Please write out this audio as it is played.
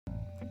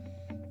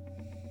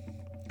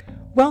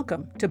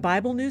Welcome to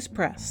Bible News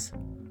Press.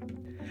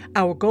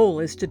 Our goal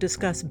is to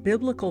discuss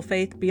biblical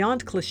faith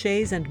beyond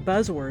cliches and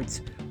buzzwords,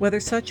 whether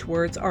such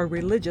words are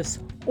religious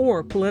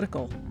or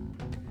political.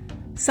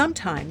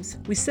 Sometimes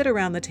we sit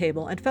around the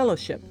table and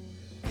fellowship.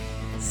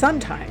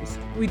 Sometimes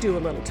we do a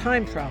little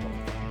time travel.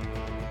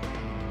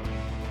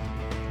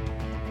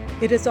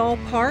 It is all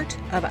part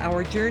of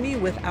our journey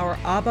with our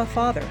Abba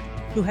Father,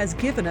 who has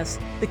given us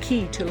the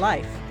key to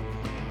life.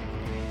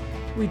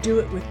 We do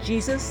it with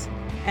Jesus,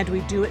 and we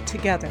do it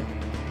together.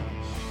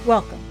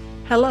 Welcome.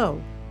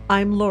 Hello,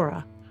 I'm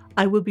Laura.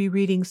 I will be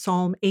reading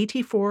Psalm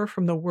 84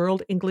 from the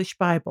World English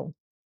Bible.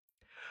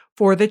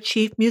 For the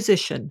chief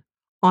musician,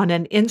 on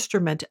an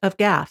instrument of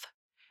Gath,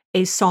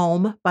 a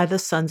psalm by the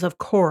sons of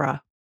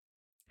Korah.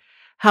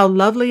 How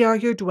lovely are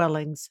your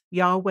dwellings,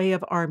 Yahweh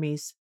of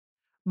armies!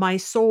 My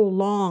soul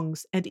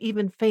longs and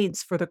even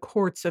faints for the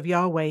courts of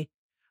Yahweh.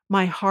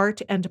 My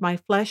heart and my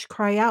flesh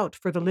cry out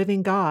for the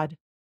living God.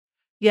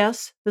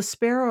 Yes, the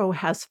sparrow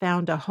has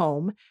found a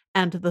home,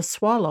 and the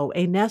swallow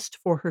a nest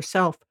for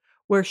herself,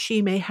 where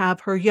she may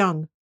have her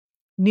young.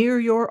 Near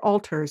your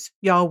altars,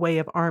 Yahweh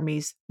of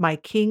armies, my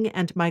King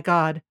and my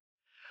God.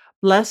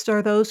 Blessed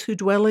are those who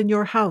dwell in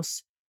your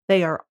house.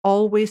 They are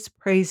always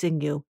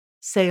praising you.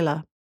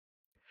 Selah.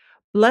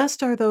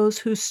 Blessed are those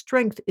whose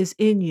strength is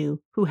in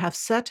you, who have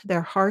set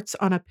their hearts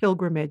on a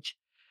pilgrimage.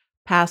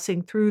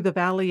 Passing through the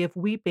valley of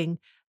weeping,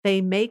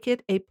 they make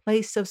it a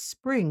place of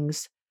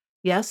springs.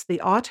 Yes, the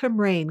autumn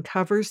rain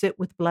covers it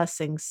with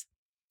blessings.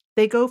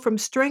 They go from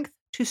strength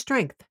to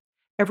strength.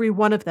 Every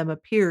one of them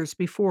appears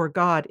before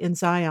God in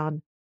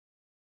Zion.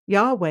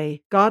 Yahweh,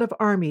 God of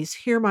armies,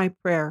 hear my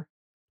prayer.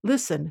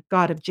 Listen,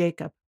 God of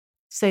Jacob.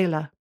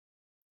 Selah.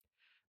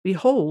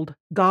 Behold,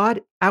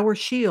 God, our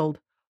shield,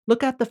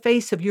 look at the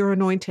face of your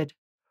anointed.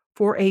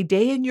 For a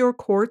day in your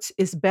courts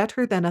is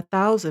better than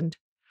 1,000.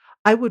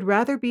 I would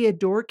rather be a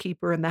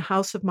doorkeeper in the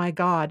house of my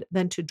God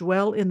than to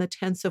dwell in the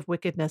tents of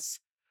wickedness.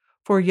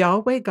 For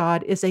Yahweh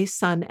God is a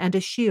sun and a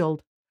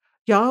shield.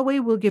 Yahweh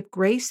will give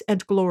grace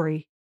and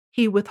glory.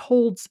 He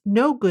withholds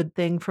no good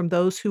thing from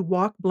those who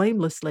walk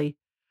blamelessly.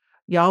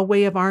 Yahweh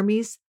of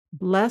armies,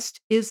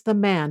 blessed is the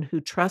man who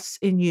trusts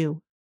in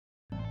you.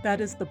 That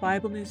is the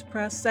Bible News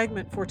Press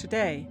segment for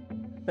today,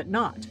 but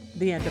not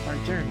the end of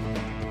our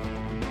journey.